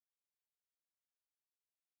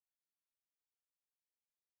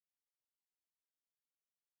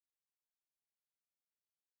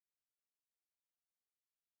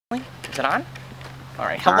Is it on? All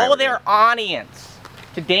right. Hello there, audience.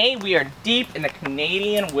 Today we are deep in the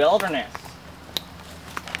Canadian wilderness.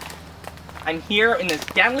 I'm here in this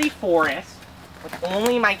deadly forest with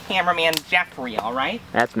only my cameraman Jeffrey, all right?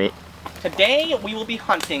 That's me. Today we will be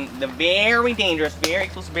hunting the very dangerous, very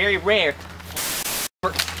exclusive, very rare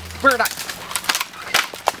bird eye.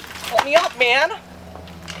 Help me up, man!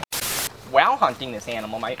 While hunting this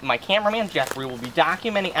animal, my cameraman Jeffrey will be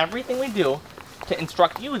documenting everything we do to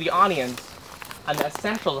instruct you, the audience, on the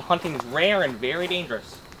essentials of hunting these rare and very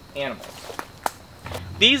dangerous animals.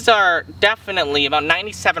 These are definitely, about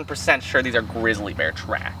 97% sure these are grizzly bear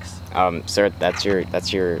tracks. Sir, that's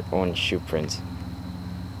your own shoe print.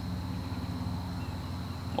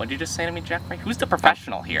 What did you just say to me, Jeffrey? Who's the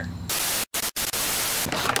professional here?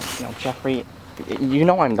 You know, Jeffrey, you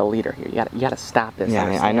know I'm the leader here. You gotta stop this.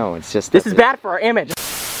 Yeah, I know. It's just this is bad for our image.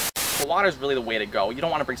 The water's really the way to go. You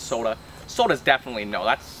don't want to bring soda. Soda's definitely no.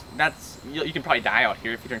 That's you can probably die out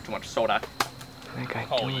here if you drink too much soda.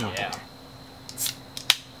 Oh yeah.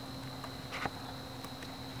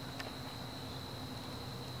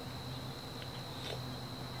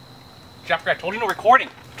 Jeffrey, I told you no recording.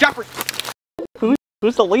 Jeffrey!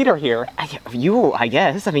 Who's the leader here? You, I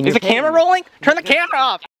guess. I mean, is the camera rolling? Turn the camera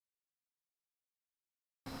off!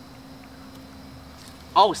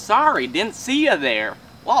 Oh, sorry, didn't see you there.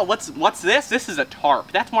 Well, what's this? This is a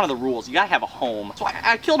tarp. That's one of the rules. You gotta have a home. So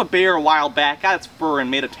I killed a bear a while back, got its fur, and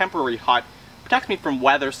made a temporary hut. Protects me from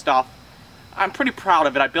weather stuff. I'm pretty proud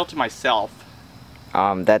of it. I built it myself.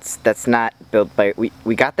 That's not built by.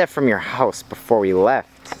 We got that from your house before we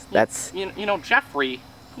left. That's. You know, Jeffrey.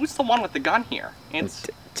 Who's the one with the gun here? It's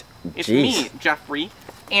me, Jeffrey.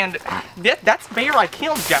 And that's bear I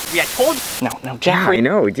killed, Jeffrey. I told you. No, Jeffrey. Yeah, I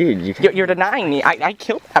know, dude. You're denying me. I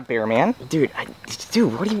killed that bear, man. Dude,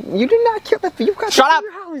 what do you did not kill that bear. You got Shut up,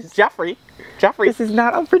 your house. Jeffrey. This is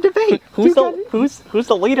not up for debate. Who's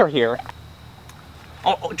the leader here?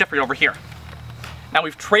 Oh, Jeffrey, over here. Now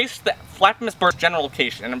we've traced the Flapimus bird's general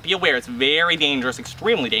location, and be aware it's very dangerous,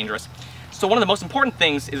 extremely dangerous. So one of the most important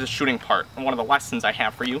things is the shooting part, and one of the lessons I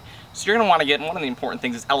have for you. So you're gonna want to get, one of the important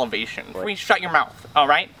things is elevation. Shut your mouth, all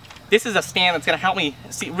right? This is a stand that's gonna help me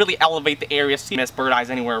really elevate the area, see Miss Bird Eyes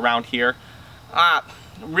anywhere around here.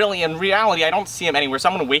 Really, in reality, I don't see him anywhere, so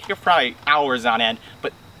I'm gonna wait here for probably hours on end.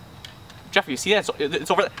 But Jeffrey, you see that? It's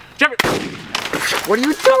over there. Jeffrey! What are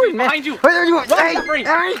you doing, man? Behind you! What are you doing? Hey,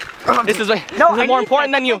 Jeffrey! This is more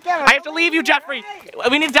important than you. I have to leave you, Jeffrey.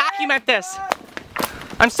 We need to document this.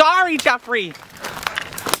 I'm sorry, Jeffrey.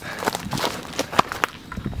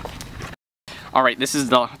 All right, this is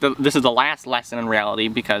the last lesson in reality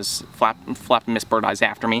because Flap Miss Bird Eyes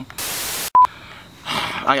after me.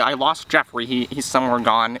 I lost Jeffrey. He's somewhere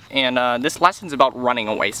gone, and this lesson's about running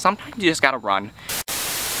away. Sometimes you just gotta run.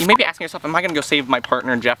 You may be asking yourself, am I gonna go save my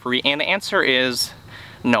partner Jeffrey? And the answer is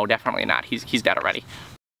no, definitely not. He's dead already.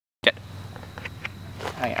 Dead.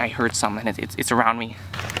 I heard something. It's around me.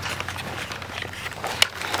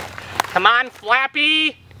 Come on,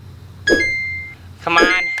 Flappy! Come on!